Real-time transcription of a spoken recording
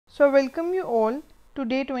So I welcome you all to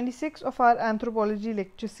day 26 of our anthropology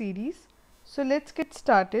lecture series. So let's get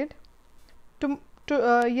started.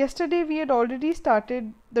 Yesterday we had already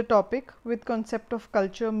started the topic with concept of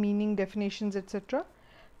culture, meaning, definitions, etc.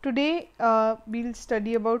 Today we'll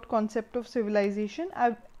study about concept of civilization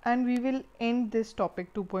and we will end this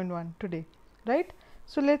topic 2.1 today, right?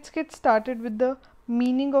 So let's get started with the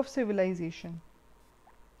meaning of civilization.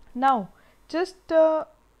 Now, just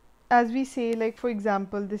as we say, like for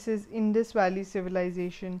example, this is Indus Valley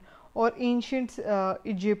civilization or ancient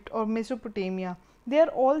Egypt or Mesopotamia. They are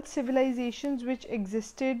all civilizations which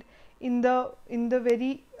existed in the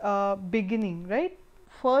very beginning, right?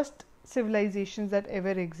 First civilizations that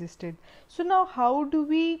ever existed. So now how do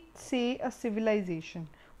we say a civilization?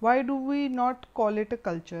 Why do we not call it a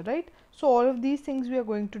culture, right? So all of these things we are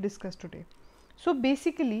going to discuss today. So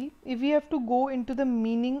basically, if we have to go into the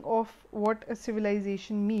meaning of what a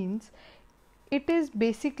civilization means, it is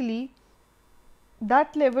basically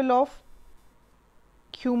that level of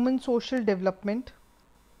human social development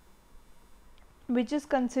which is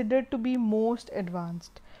considered to be most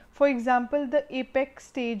advanced. For example, the apex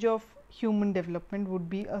stage of human development would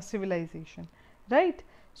be a civilization, right?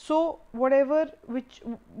 So whatever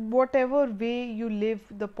way you live,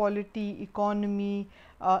 the polity, economy,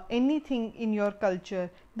 anything in your culture,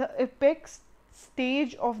 the apex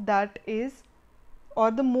stage of that is,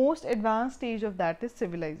 or the most advanced stage of that is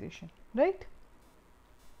civilization, right?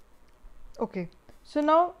 Okay, so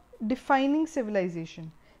now defining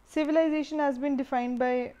civilization. Civilization has been defined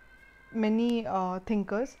by many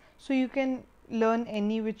thinkers, so you can learn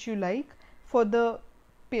any which you like for the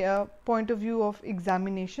point of view of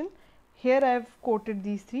examination. Here I have quoted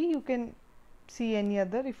these three. You can see any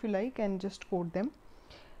other if you like and just quote them.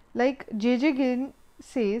 Like J.J. Gill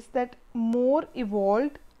says that more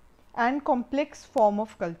evolved and complex form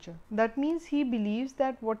of culture. That means he believes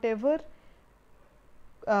that whatever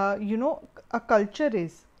a culture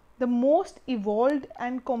is, the most evolved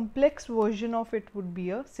and complex version of it would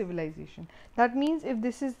be a civilization. That means if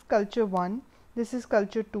this is culture 1, this is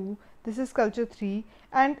culture 2, this is culture 3,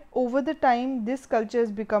 and over the time this culture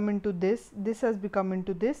has become into this has become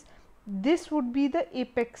into this would be the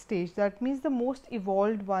apex stage. That means the most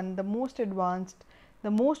evolved one, the most advanced, the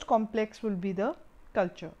most complex will be the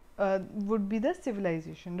culture, would be the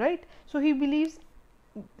civilization, right? So he believes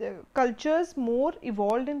cultures more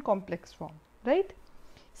evolved in complex form, right?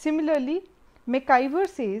 Similarly, McIver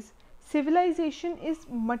says civilization is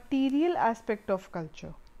material aspect of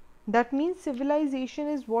culture. That means civilization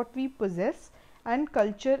is what we possess and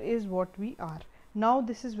culture is what we are. Now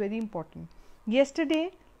this is very important.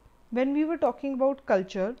 Yesterday when we were talking about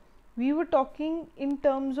culture, we were talking in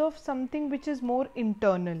terms of something which is more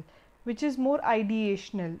internal, which is more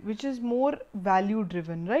ideational, which is more value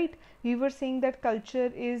driven, right? We were saying that culture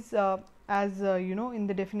is in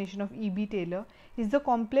the definition of E.B. Taylor, is the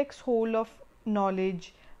complex whole of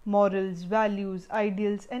knowledge, morals, values,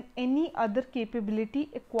 ideals and any other capability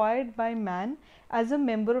acquired by man as a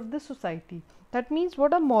member of the society. That means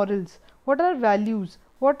what are morals, what are values,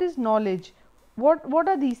 what is knowledge, what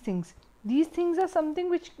are these things? These things are something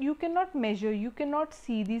which you cannot measure, you cannot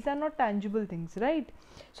see, these are not tangible things, right?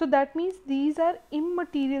 So that means these are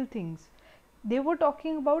immaterial things. They were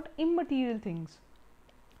talking about immaterial things,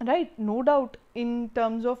 right? No doubt in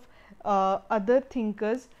terms of other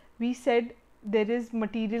thinkers, we said there is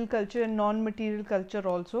material culture and non-material culture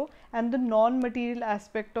also, and the non-material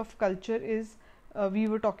aspect of culture is we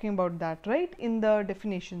were talking about that, right, in the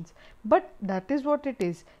definitions. But that is what it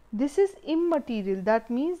is. This is immaterial. That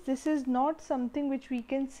means this is not something which we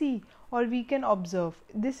can see or we can observe.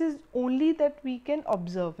 This is only that we can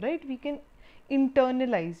observe, right? We can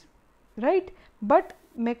internalize, right? But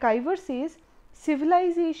McIver says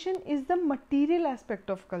civilization is the material aspect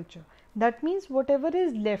of culture. That means whatever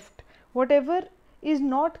is left, whatever is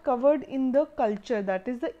not covered in the culture, that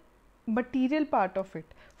is the material part of it.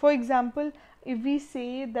 For example, if we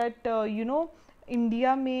say that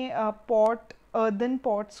India में pot, earthen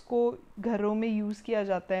pots को घरों में use किया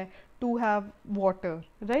जाता है to have water,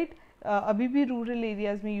 right? अभी भी rural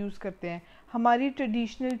areas में यूज़ करते हैं. हमारी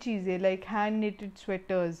ट्रेडिशनल चीज़ें like hand knitted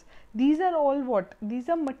sweaters, these are all what, these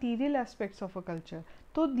are material aspects of a culture.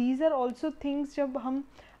 तो दीज आर ऑल्सो थिंग्स. जब हम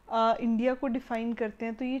इंडिया को डिफ़ाइन करते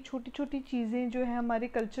हैं तो ये छोटी छोटी चीज़ें जो है हमारे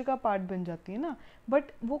कल्चर का पार्ट बन जाती है ना.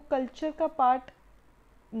 बट वो कल्चर का पार्ट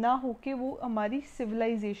ना होके वो हमारी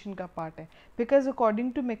सिविलाइजेशन का पार्ट है, because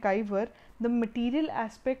according to MacIver the material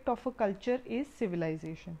aspect of a culture is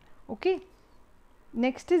civilisation. Okay,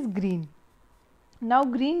 next is green. Now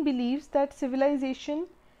green believes that civilisation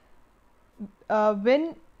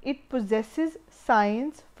when it possesses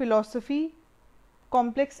science, philosophy,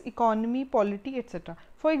 complex economy, polity, etc.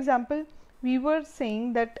 For example, we were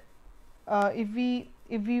saying that if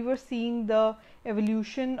we were seeing the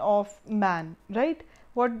evolution of man, right?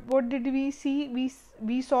 What did we see?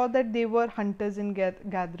 We saw that they were hunters and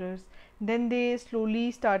gatherers. Then they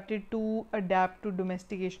slowly started to adapt to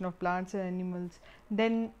domestication of plants and animals.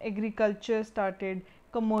 Then agriculture started,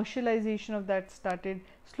 commercialization of that started.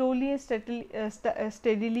 Slowly and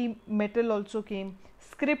steadily metal also came,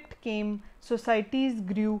 script came, societies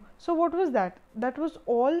grew. So what was that? That was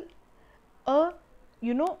all a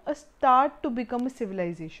a start to become a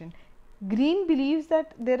civilization. Green believes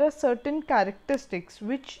that there are certain characteristics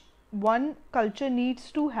which one culture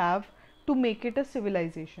needs to have to make it a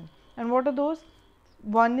civilization. And what are those?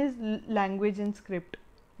 One is language and script,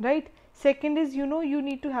 right? Second is, you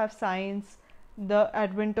need to have science, the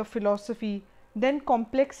advent of philosophy, then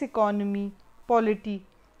complex economy, polity.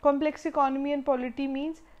 Complex economy and polity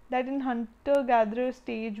means that in hunter gatherer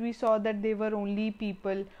stage we saw that they were only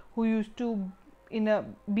people who used to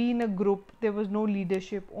be in a group. There was no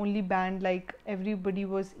leadership, only band, like everybody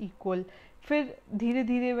was equal. फिर धीरे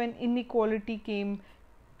धीरे when inequality came,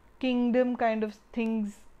 kingdom kind of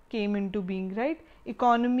things came into being, right?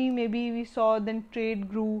 Economy, maybe we saw, then trade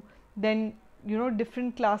grew, then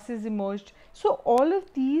different classes emerged. So all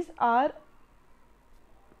of these are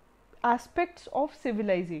aspects of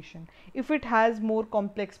civilization. If it has more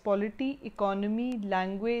complex polity, economy,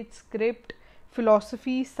 language, script,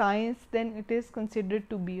 philosophy, science, then it is considered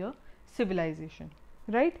to be a civilization,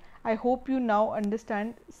 right? I hope you now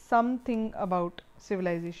understand something about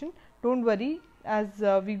civilization. Don't worry, as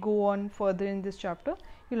we go on further in this chapter,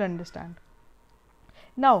 you'll understand.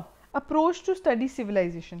 Now, approach to study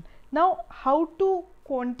civilization. Now, how to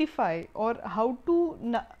quantify or how to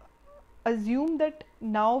assume that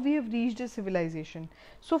now we have reached a civilization?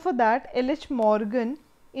 So for that, L.H. Morgan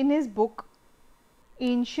in his book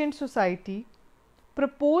Ancient Society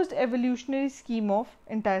proposed evolutionary scheme of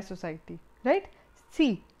entire society, right?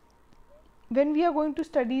 See, when we are going to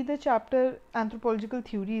study the chapter anthropological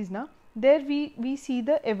theories, there we see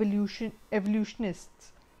the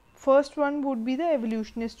evolutionists. First one would be the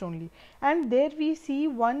evolutionist only, and there we see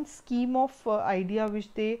one scheme of idea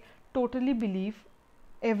which they totally believe.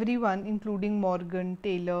 Everyone, including Morgan,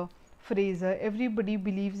 Taylor, Fraser, everybody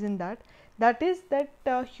believes in that. That is that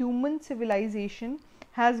human civilization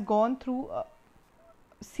has gone through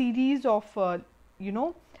series of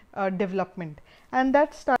development, and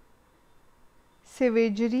that starts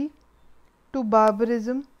savagery to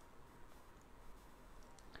barbarism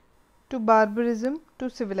to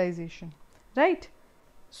civilization, right?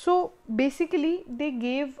 So basically they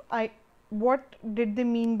gave what did they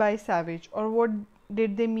mean by savage, or what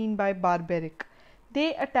did they mean by barbaric.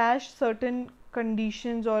 They attached certain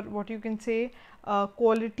conditions, or what you can say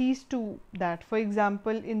qualities to that. For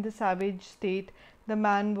example, in the savage state, the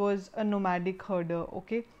man was a nomadic herder,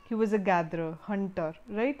 okay? He was a gatherer, hunter,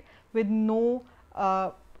 right? With no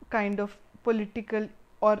kind of political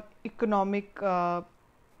or economic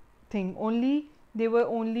thing. Only they were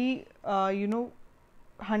only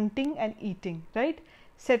hunting and eating, right?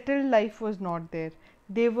 Settled life was not there.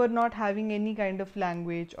 They were not having any kind of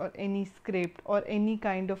language or any script or any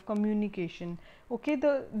kind of communication, okay?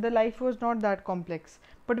 The life was not that complex.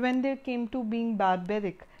 But when they came to being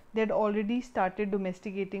barbaric, they had already started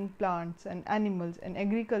domesticating plants and animals, and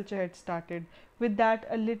agriculture had started. With that,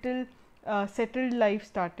 a little settled life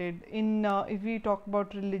started. In if we talk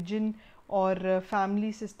about religion or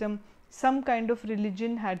family system, some kind of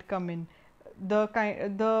religion had come in.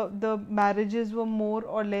 The marriages were more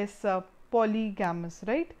or less polygamous,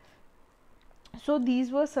 right? So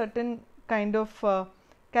these were certain kind of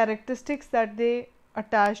characteristics that they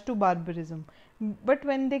attached to barbarism. But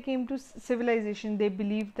when they came to civilization, they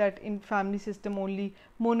believed that in family system only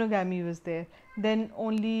monogamy was there. Then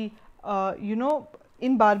only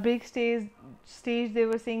in barbaric stage they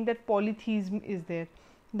were saying that polytheism is there.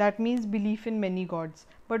 That means belief in many gods.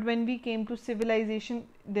 But when we came to civilization,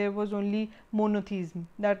 there was only monotheism.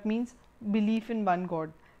 That means belief in one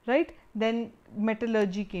god, right? Then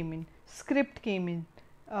metallurgy came in, script came in,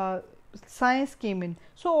 science came in.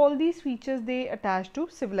 So all these features they attach to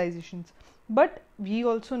civilizations. But we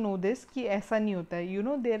also know this कि ऐसा नहीं होता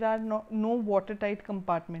है. There are no watertight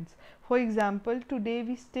compartments. For example, today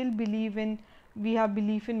we still we have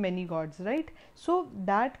belief in many gods, right? So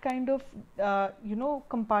that kind of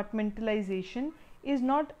compartmentalization is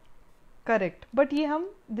not correct. But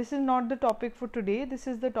this is not the topic for today. This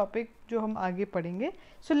is the topic जो हम आगे पढ़ेंगे.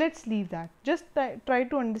 So let's leave that. Just try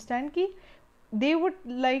to understand कि they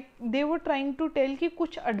were trying to tell कि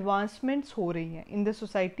कुछ advancements हो रही हैं in the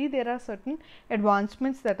society, there are certain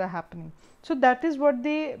advancements that are happening, so that is what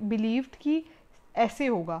they believed कि ऐसे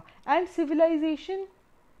होगा, and civilization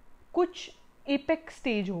कुछ apex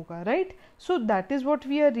stage होगा, right? So that is what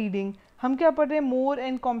we are reading. हम क्या पढ़ रहे हैं? more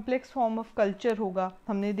and complex form of culture होगा,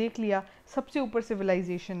 हमने देख लिया, सबसे ऊपर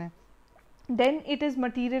civilization है. Then it is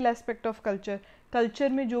material aspect of culture, culture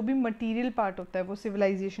में जो भी मटीरियल पार्ट होता है वो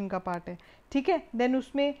सिविलाइजेशन का पार्ट है, ठीक है. देन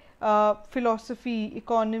उसमें philosophy,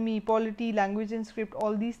 economy, polity, language and script,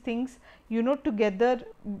 all these things you know together,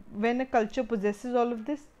 when a culture possesses all of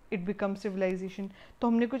this it become civilisation. तो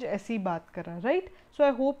हमने कुछ ऐसी ही बात करा, right. So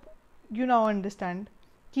I hope you now understand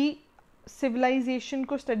कि सिविलाइजेशन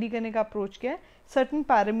को study करने का अप्रोच क्या है, सर्टन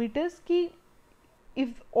पैरामीटर्स की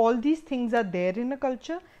if all these things are there in a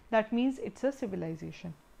culture, that means it's a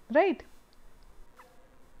civilization, right?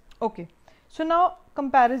 Okay, so now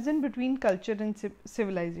comparison between culture and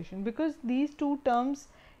civilization, because these two terms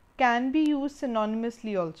can be used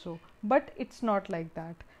synonymously also, but it's not like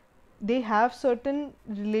that. They have certain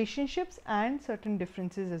relationships and certain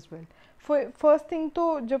differences as well. For first thing तो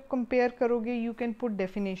जब compare करोगे, you can put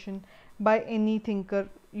definition by any thinker.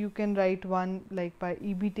 You can write one like by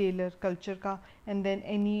E.B. Taylor, culture का, and then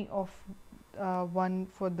any of one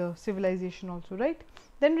for the civilization also, right?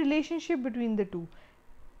 Then relationship between the two.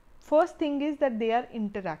 First thing is that they are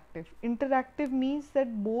interactive. Interactive means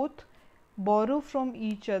that both borrow from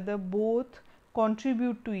each other, both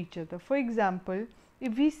contribute to each other. For example,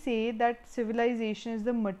 if we say that civilization is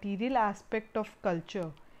the material aspect of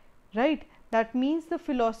culture, right? That means the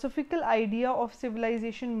philosophical idea of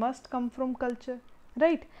civilization must come from culture,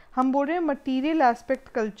 right? हम बोल रहे हैं material aspect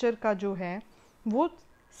culture का जो है वो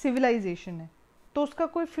civilisation है, तो उसका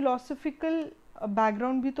कोई फिलोसफिकल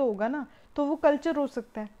बैकग्राउंड भी तो होगा ना, तो वो कल्चर हो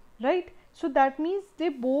सकता है, right. So that means they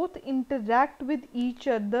both interact with each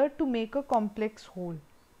other to make a complex whole.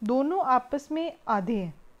 दोनों आपस में आधे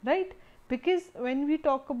हैं, right. Because when we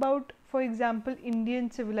talk about for example Indian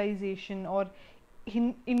civilisation और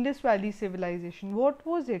Indus Valley civilization, what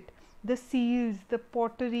was it? The seals, the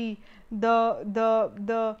pottery,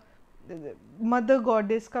 the mother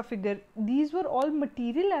goddess का figure, these were all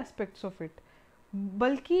material aspects of it.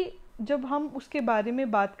 बल्कि जब हम उसके बारे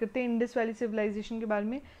में बात करते हैं इंडस वैली सिविलाइजेशन के बारे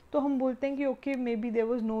में, तो हम बोलते हैं कि okay may be there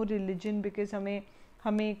was no religion because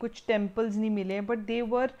हमें कुछ टेम्पल्स नहीं मिले, but they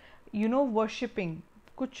were you know worshipping,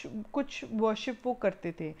 कुछ वर्शिप वो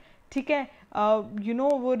करते थे, ठीक है. यू नो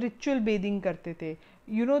वो रिचुअल बेदिंग करते थे,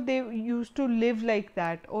 you know they use to live like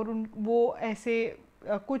that, और वो ऐसे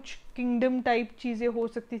कुछ किंगडम टाइप चीज़ें हो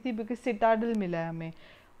सकती थी बिकॉज सिटाडल मिला है हमें,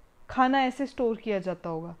 खाना ऐसे स्टोर किया जाता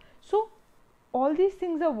होगा. So all these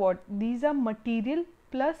things are what, these are material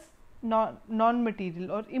plus non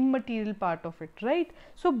material और इममटीरियल part of it, right.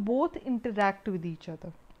 So both interact with each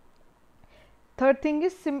other. Third thing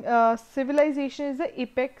is civilization is the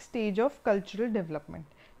apex stage of cultural development.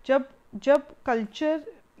 जब culture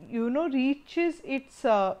you know reaches it's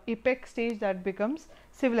apex stage that becomes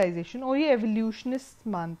civilisation, और ये evolutionist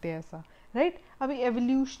मानते हैं ऐसा, right. अभी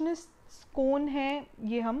evolutionist कौन है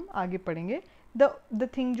ये हम आगे पढ़ेंगे. द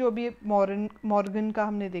थिंग जो अभी मॉर्गन का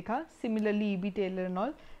हमने देखा, similarly E.B. Taylor and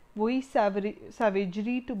all, वही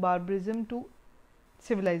सैवेजरी to barbarism to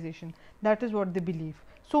civilization, that is what they believe.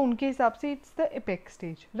 So उनके हिसाब से it's the apex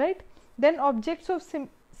stage, right. Then objects of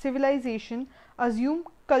civilization assume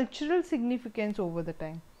cultural significance over the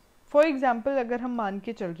time. For example, अगर हम मान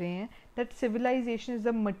के चल रहे हैं that civilization is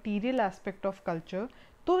the material aspect of culture,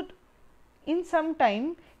 तो in some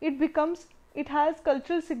time it has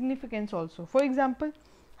cultural significance also. For example,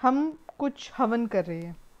 हम कुछ हवन कर रहे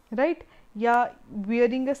हैं, right, या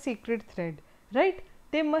wearing a sacred thread, right.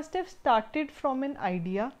 They must have started from an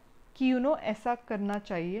idea कि you know ऐसा करना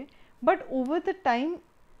चाहिए, but over the time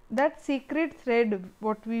that sacred thread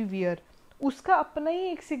what we wear, उसका अपना ही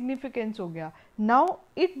एक significance हो गया. Now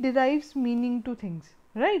it derives meaning to things,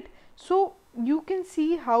 right. So you can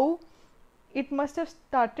see how it must have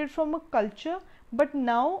started from a culture, but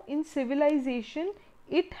now in civilization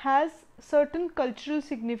it has certain cultural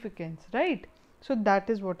significance, right. So that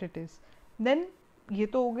is what it is. Then ये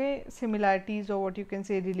तो हो गए similarities or what you can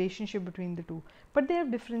say relationship between the two, but they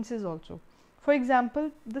have differences also. For example,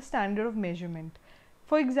 the standard of measurement.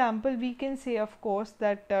 For example, we can say of course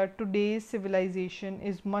that today's civilization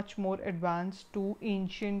is much more advanced to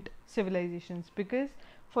ancient civilizations, because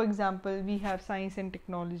for example we have science and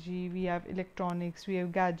technology, we have electronics, we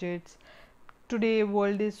have gadgets. Today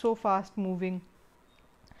world is so fast moving.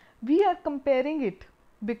 We are comparing it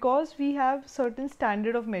because we have certain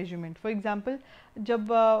standard of measurement. For example, जब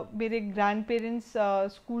मेरे grand parents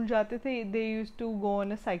school जाते थे, they used to go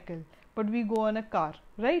on a cycle, but we go on a car,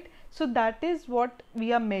 right? So that is what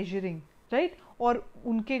we are measuring, right? और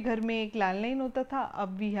उनके घर में एक landline होता था,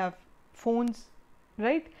 अब we have phones,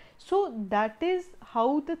 right? So that is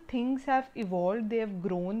how the things have evolved, they have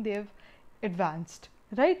grown, they have advanced,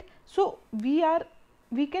 right? So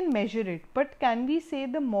we can measure it, but can we say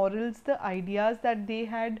the morals, the ideas that they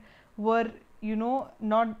had were, you know,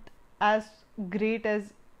 not as great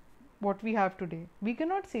as what we have today? We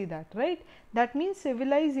cannot say that, right? That means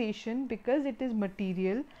civilization, because it is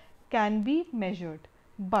material, can be measured,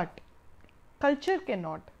 but culture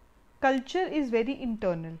cannot. Culture is very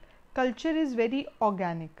internal, culture is very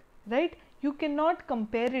organic, right? You cannot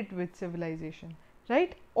compare it with civilization,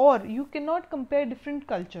 right? Or you cannot compare different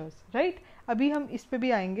cultures, right? अभी हम इस पे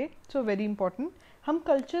भी आएंगे, so very important. हम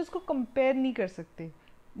cultures को compare नहीं कर सकते.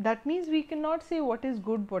 That means we cannot say what is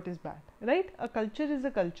good, what is bad, right? A culture is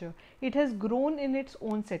a culture. It has grown in its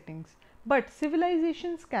own settings, but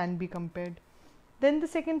civilizations can be compared. Then the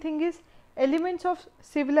second thing is, elements of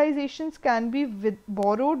civilizations can be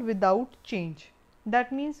borrowed without change.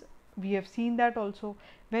 That means we have seen that also.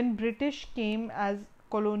 When British came as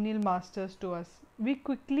colonial masters to us, we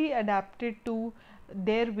quickly adapted to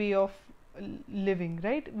their way of living,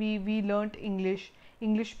 right? We learnt English.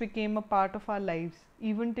 English became a part of our lives.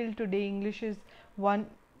 Even till today, English is one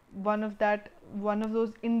of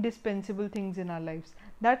those indispensable things in our lives.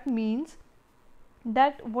 That means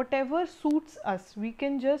that whatever suits us, we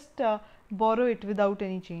can just borrow it without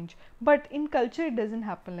any change. But in culture, it doesn't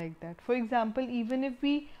happen like that. For example, even if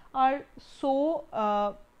we are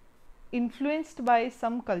so influenced by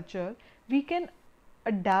some culture, we can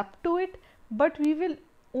adapt to it, but we will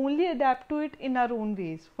only adapt to it in our own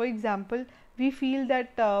ways. For example, we feel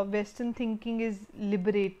that Western thinking is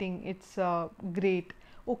liberating, it's great,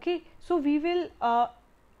 okay, so we will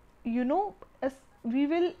we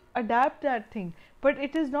will adapt that thing, but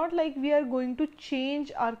it is not like we are going to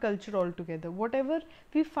change our culture altogether. Whatever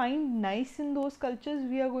we find nice in those cultures,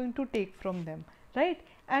 we are going to take from them, right?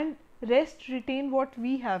 And rest retain what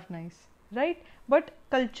we have nice, right? But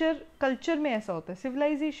culture में ऐसा होता है,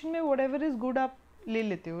 civilization में whatever is good आप ले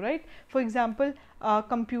लेते हो, right? For example,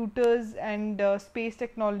 computers and space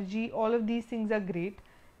technology, all of these things are great,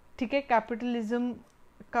 ठीक है? Capitalism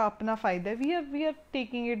का अपना फायदा है, we are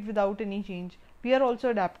taking it without any change, we are also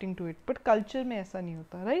adapting to it, but culture में ऐसा नहीं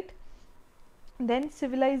होता, right? Then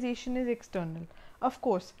civilization is external. Of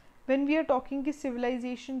course, when we are talking कि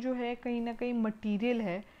civilization जो है कहीं ना कहीं material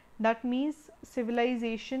है, that means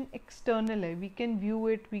civilization external है, we can view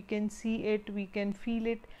it, we can see it, we can feel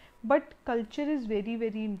it, but culture is very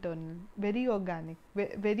very internal, very organic,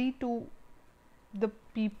 very to the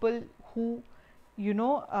people who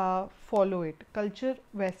follow it. Culture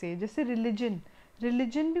वैसे जैसे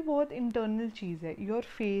religion भी बहुत internal चीज़ है. Your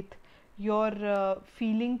faith, your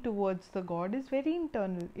feeling towards the God is very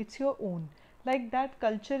internal, it's your own. Like that,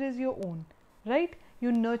 culture is your own, right?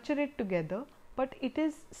 You nurture it together, but it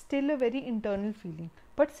is still a very internal feeling.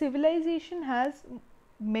 But civilization has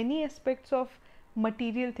many aspects of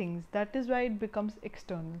material things, that is why it becomes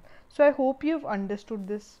external. So I hope you've understood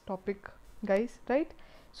this topic, guys, right?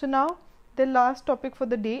 So now the last topic for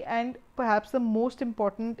the day, and perhaps the most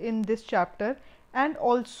important in this chapter, and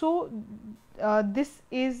also this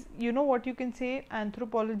is, what you can say,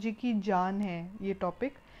 anthropology की जान है ये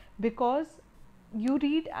topic, because you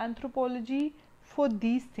read anthropology for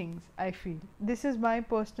these things. I feel this is my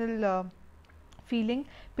personal feeling,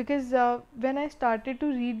 because when I started to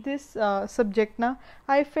read this subject now,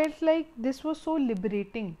 I felt like this was so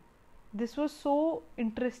liberating, this was so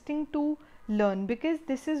interesting to learn, because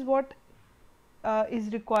this is what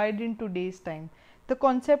is required in today's time, the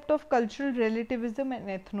concept of cultural relativism and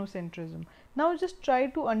ethnocentrism. Now just try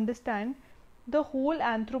to understand the whole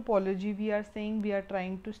anthropology. We are saying we are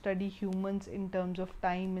trying to study humans in terms of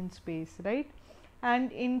time and space, right?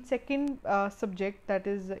 And in second subject, that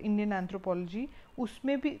is Indian anthropology,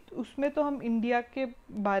 उसमें तो हम India के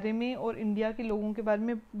बारे में और India के लोगों के बारे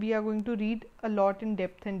में we are going to read a lot in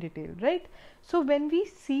depth and detail, right? So when we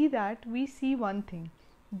see that, we see one thing,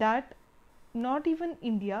 that not even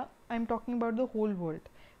India, I am talking about the whole world,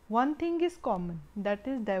 one thing is common, that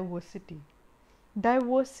is diversity.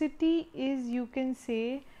 Diversity is, you can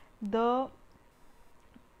say, the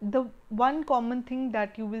one common thing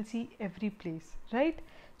that you will see every place, right?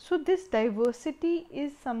 So this diversity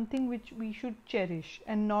is something which we should cherish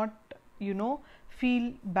and not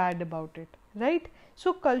feel bad about it, right?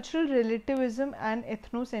 So cultural relativism and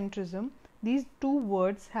ethnocentrism, these two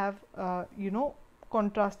words have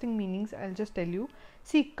contrasting meanings. I'll just tell you.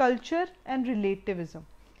 See, culture and relativism,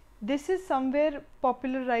 this is somewhere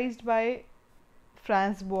popularized by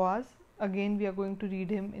Franz Boas, again we are going to read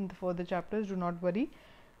him in the further chapters, do not worry.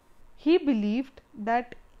 He believed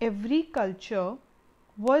that every culture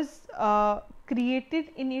was created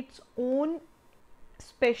in its own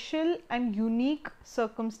special and unique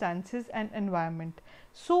circumstances and environment.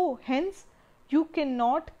 So hence you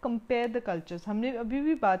cannot compare the cultures. हमने अभी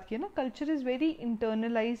भी बात की ना, culture is very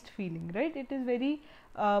internalized feeling, right? It is very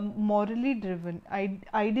morally driven,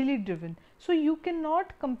 ideally driven. So you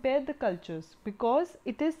cannot compare the cultures because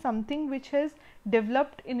it is something which has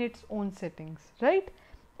developed in its own settings, right?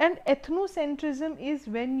 And ethnocentrism is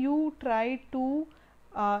when you try to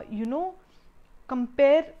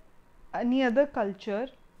compare any other culture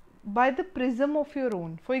by the prism of your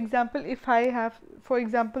own. For example, if I have, for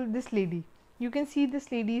example, this lady, you can see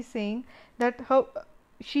this lady is saying that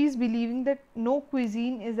she is believing that no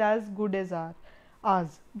cuisine is as good as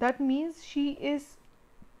ours. That means she is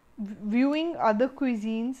viewing other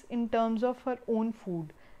cuisines in terms of her own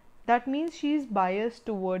food. That means she is biased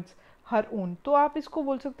towards her own. तो आप इसको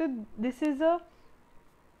बोल सकते हो this is a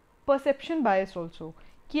perception bias also,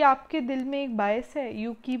 कि आपके दिल में एक bias है,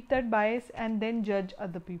 you keep that bias and then judge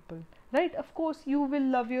other people, right? Of course you will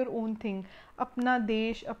love your own thing, अपना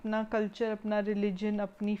देश, अपना culture, अपना religion,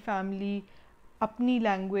 अपनी family, अपनी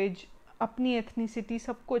language, अपनी ethnicity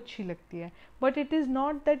सबको अच्छी लगती है, but it is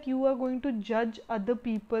not that you are going to judge other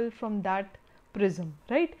people from that prism,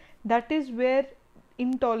 right? That is where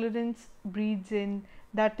intolerance breeds in,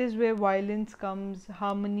 that is where violence comes,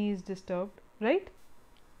 harmony is disturbed, right?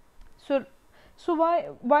 So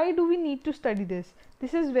why do we need to study this?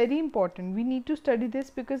 This is very important. We need to study this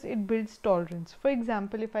because it builds tolerance. For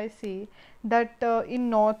example, if I say that in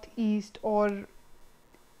northeast or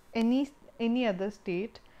any other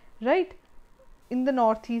state, right, in the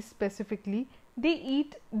northeast specifically, they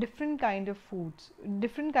eat different kind of foods,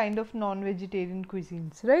 different kind of non-vegetarian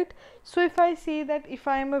cuisines, right? So if I say that if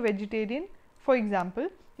I am a vegetarian, for example,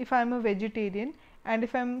 if I am a vegetarian and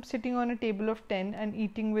if I am sitting on a table of 10 and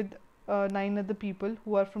eating with 9 other people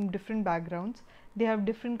who are from different backgrounds, they have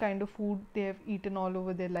different kind of food they have eaten all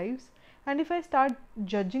over their lives, and if I start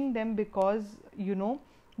judging them because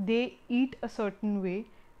they eat a certain way,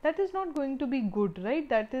 that is not going to be good, right?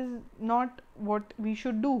 That is not what we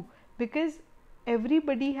should do, because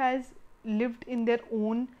everybody has lived in their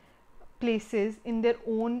own places, in their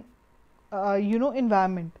own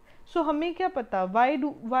environment. So हमें क्या पता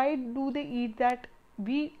why do they eat that?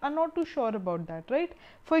 We are not too sure about that, right?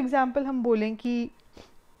 For example, हम बोलें कि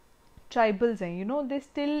tribals हैं, they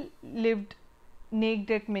still lived naked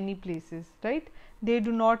at many places, right? They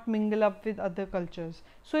do not mingle up with other cultures.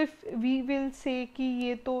 So if we will say कि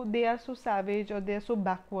ये तो they are so savage or they are so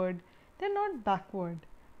backward, they're not backward.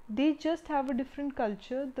 They just have a different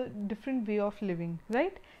culture, the different way of living,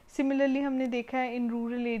 right? Similarly, हमने देखा है in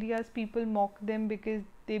rural areas people mock them because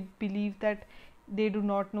they believe that they do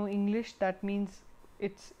not know English. That means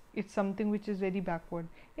it's something which is very backward.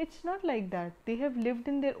 It's not like that. They have lived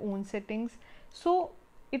in their own settings. So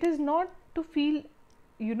it is not to feel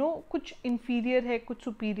कुछ inferior है, कुछ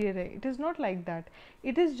superior है. It is not like that.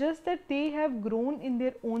 It is just that they have grown in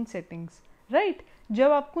their own settings, right?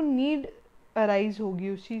 जब आपको need arise होगी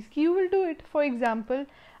उस चीज़ की, you will do it. For example,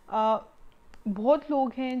 बहुत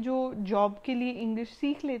लोग हैं जो जॉब के लिए इंग्लिश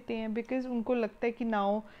सीख लेते हैं बिकॉज उनको लगता है कि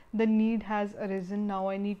now the need has arisen, now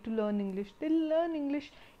I need to learn English, they learn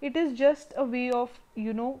English. It is just a way of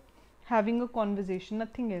having a conversation,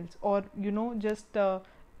 nothing else, or just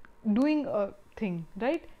doing a thing,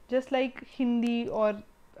 right? Just like Hindi or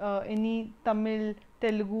any Tamil,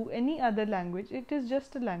 Telugu, any other language, it is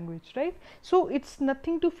just a language, right? So it's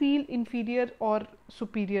nothing to feel inferior or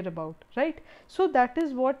superior about, right? So that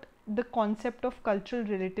is what the concept of cultural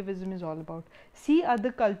relativism is all about. See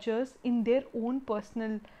other cultures in their own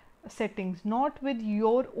personal settings, not with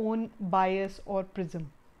your own bias or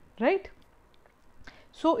prism, right?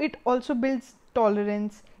 So it also builds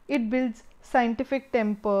tolerance, it builds scientific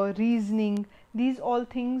temper, reasoning, these all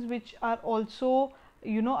things which are also,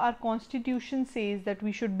 our constitution says that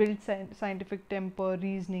we should build scientific temper,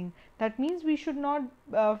 reasoning. That means we should not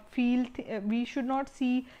we should not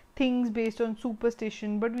see things based on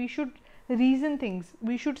superstition, but we should reason things.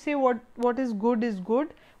 We should say what is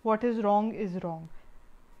good, what is wrong,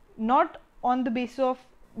 not on the basis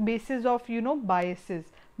of biases,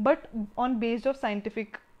 but on base of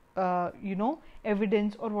scientific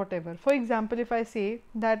evidence or whatever. For example, if I say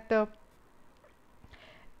that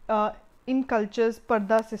in cultures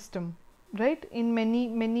parda system, right, in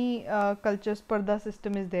many cultures parda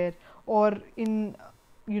system is there, or in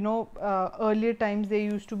earlier times there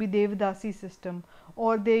used to be devdasi system,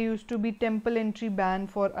 or there used to be temple entry ban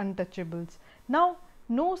for untouchables. Now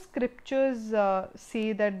no scriptures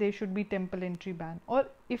say that there should be temple entry ban, or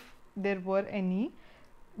if there were any,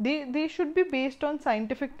 they should be based on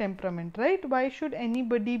scientific temperament, right? Why should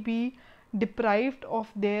anybody be deprived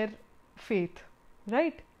of their faith,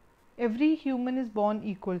 right? Every human is born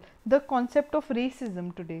equal. The concept of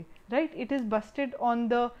racism today, right, it is busted on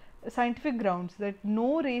the scientific grounds that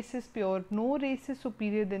no race is pure, no race is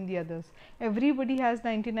superior than the others. Everybody has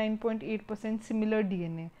 99.8% similar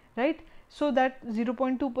DNA, right? So that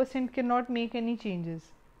 0.2% cannot make any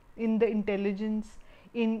changes in the intelligence,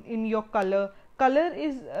 in your color. Color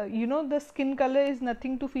is, the skin color is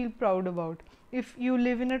nothing to feel proud about. If you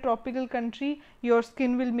live in a tropical country, your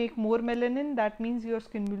skin will make more melanin, that means your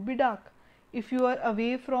skin will be dark. If you are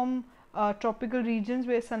away from tropical regions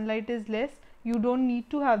where sunlight is less, you don't need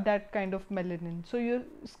to have that kind of melanin, so your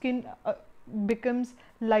skin becomes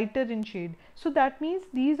lighter in shade. So that means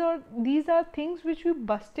these are things which we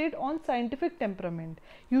busted on scientific temperament.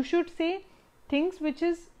 You should say things which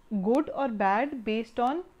is good or bad based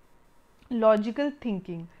on logical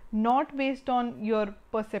thinking, not based on your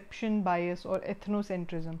perception bias or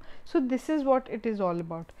ethnocentrism. So this is what it is all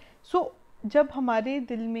about. So जब हमारे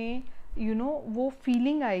दिल में वो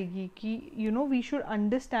feeling आएगी कि we should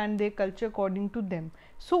understand their culture according to them,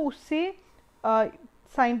 so उससे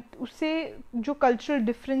जो cultural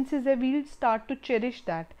differences है, we'll start to cherish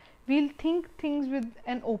that, we'll think things with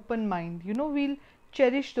an open mind, we'll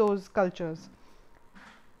cherish those cultures.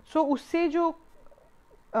 So उससे जो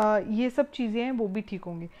ये सब चीज़ें हैं वो भी ठीक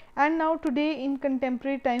होंगी. And now today in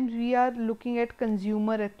contemporary times we are looking at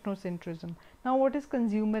consumer ethnocentrism. Now what is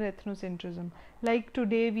consumer ethnocentrism? Like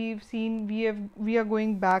today we've seen we are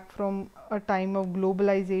going back from a time of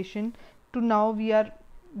globalization to now we are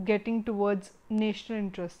getting towards national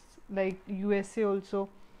interests. Like USA also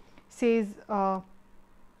says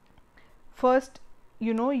first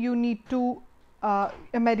you need to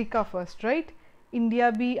America first, right?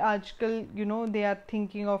 India bhi aajkal they are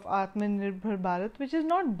thinking of Atmanirbhar Bharat, which is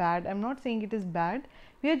not bad. I'm not saying it is bad.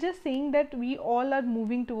 We are just saying that we all are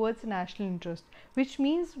moving towards national interest, which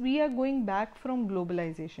means we are going back from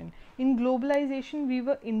globalization. In globalization we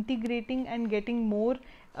were integrating and getting more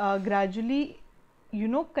gradually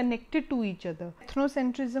connected to each other.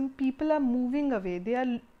 Ethnocentrism, people are moving away,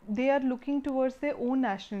 they are looking towards their own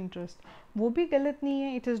national interest. वो भी गलत नहीं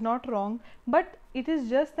है, it is not wrong, but it is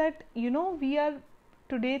just that we are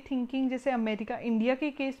today thinking जैसे America, India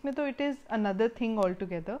के case में तो it is another thing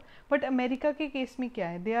altogether, but America के केस में क्या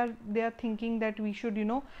है, they are thinking that we should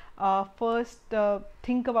first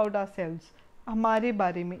think about ourselves, हमारे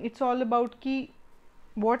बारे में. It's all about कि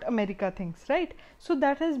what America thinks, right? So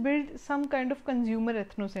that has built some kind of consumer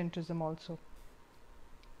ethnocentrism also.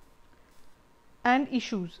 And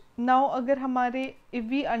issues. Now अगर हमारे, if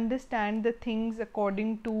we understand the things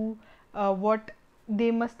according to what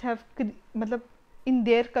they must have मतलब in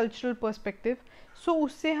their cultural perspective, so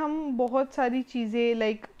उससे हम बहुत सारी चीज़ें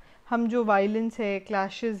like हम जो violence है,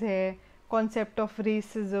 clashes है, concept of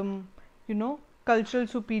racism, cultural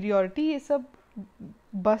superiority, ये सब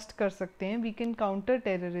bust कर सकते हैं. We can counter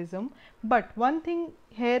terrorism, but one thing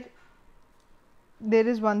here, there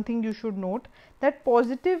is one thing you should note, that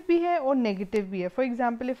positive भी है और negative भी है. For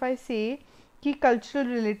example, if I say कि cultural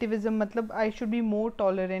relativism मतलब I should be more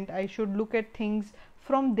tolerant, I should look at things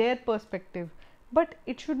from their perspective, but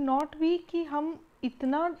it should not be कि हम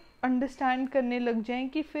इतना understand करने लग जाएं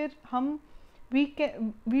कि फिर हम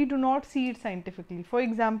we do not see it scientifically. For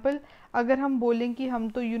example, अगर हम बोलें कि हम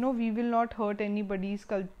तो we will not hurt anybody's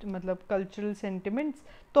मतलब cultural sentiments,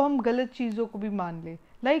 तो हम गलत चीज़ों को भी मान ले.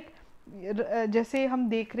 Like जैसे हम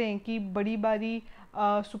देख रहे हैं कि बड़ी बारी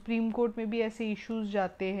सुप्रीम कोर्ट में भी ऐसे इश्यूज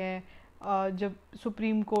जाते हैं, जब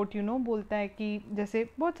सुप्रीम कोर्ट बोलता है कि जैसे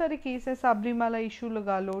बहुत सारे केस है, साबरीमाला इशू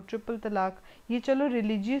लगा लो, ट्रिपल तलाक, ये चलो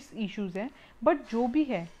रिलीजियस इश्यूज हैं, बट जो भी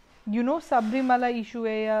है साबरीमाला इशू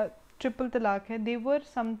है या ट्रिपल तलाक है, they were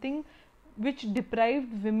something which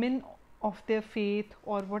deprived women of their faith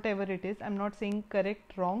or whatever it is. I'm not saying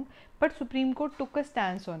correct, wrong, but Supreme Court took a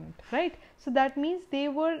stance on it, right? So that means they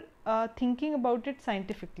were thinking about it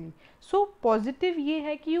scientifically. So positive ये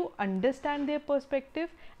है कि you understand their perspective,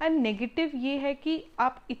 and negative ये है कि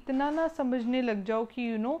आप इतना ना समझने लग जाओ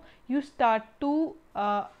कि you start to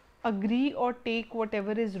agree or take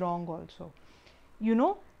whatever is wrong also,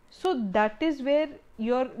 so that is where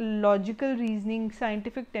your logical reasoning,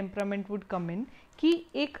 scientific temperament would come in कि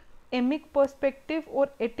एक emic perspective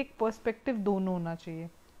और ethic perspective दोनों होना चाहिए.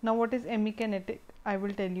 Now what is emic and ethic? I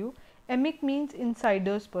will tell you. Emic means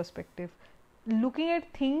insider's perspective, looking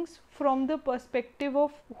at things from the perspective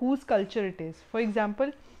of whose culture it is. For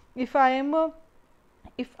example, if I am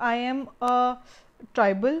a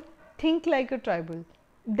tribal, think like a tribal.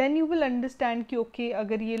 Then you will understand कि okay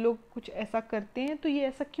अगर ये लोग कुछ ऐसा करते हैं तो ये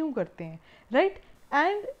ऐसा क्यों करते हैं, right.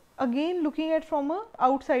 And again looking at from a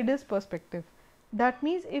outsiders perspective, that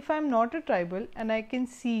means if I am not a tribal and I can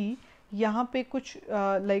see यहाँ पे कुछ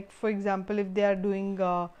like for example if they are doing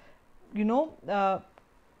you know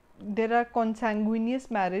there are consanguineous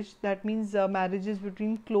marriage, that means marriages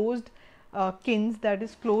between closed kins, that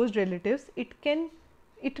is closed relatives,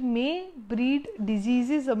 it may breed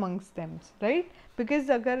diseases amongst them, right. because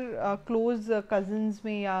अगर close cousins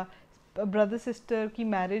में या brother sister की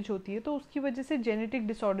marriage होती है तो उसकी वजह से जेनेटिक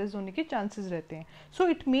डिसऑर्डर्स होने के चांसेस रहते हैं. So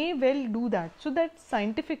it may well do that, so that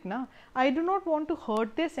scientific ना. I do not want to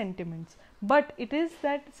hurt there sentiments, but it is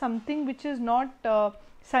that something which is not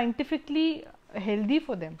scientifically healthy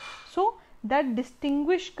for them. So that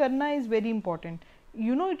distinguish karna is very important.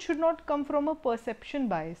 You know, it should not come from a perception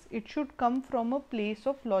bias, it should come from a place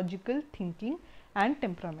of logical thinking and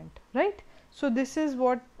temperament, right. So this is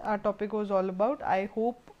what our topic was all about. I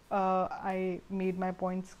hope I made my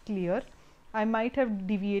points clear. I might have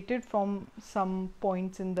deviated from some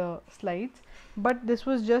points in the slides, but this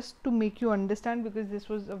was just to make you understand, because this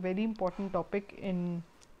was a very important topic in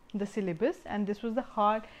the syllabus, and this was the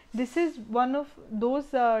heart, this is one of those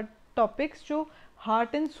topics जो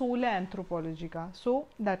heart and soul है anthropology का. So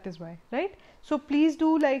that is why, right. So please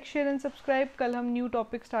do like, share and subscribe. कल हम new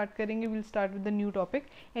topic start करेंगे, we'll start with the new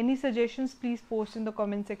topic. Any suggestions please post in the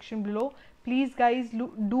comment section below. Please guys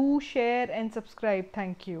do share and subscribe.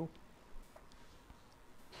 Thank you.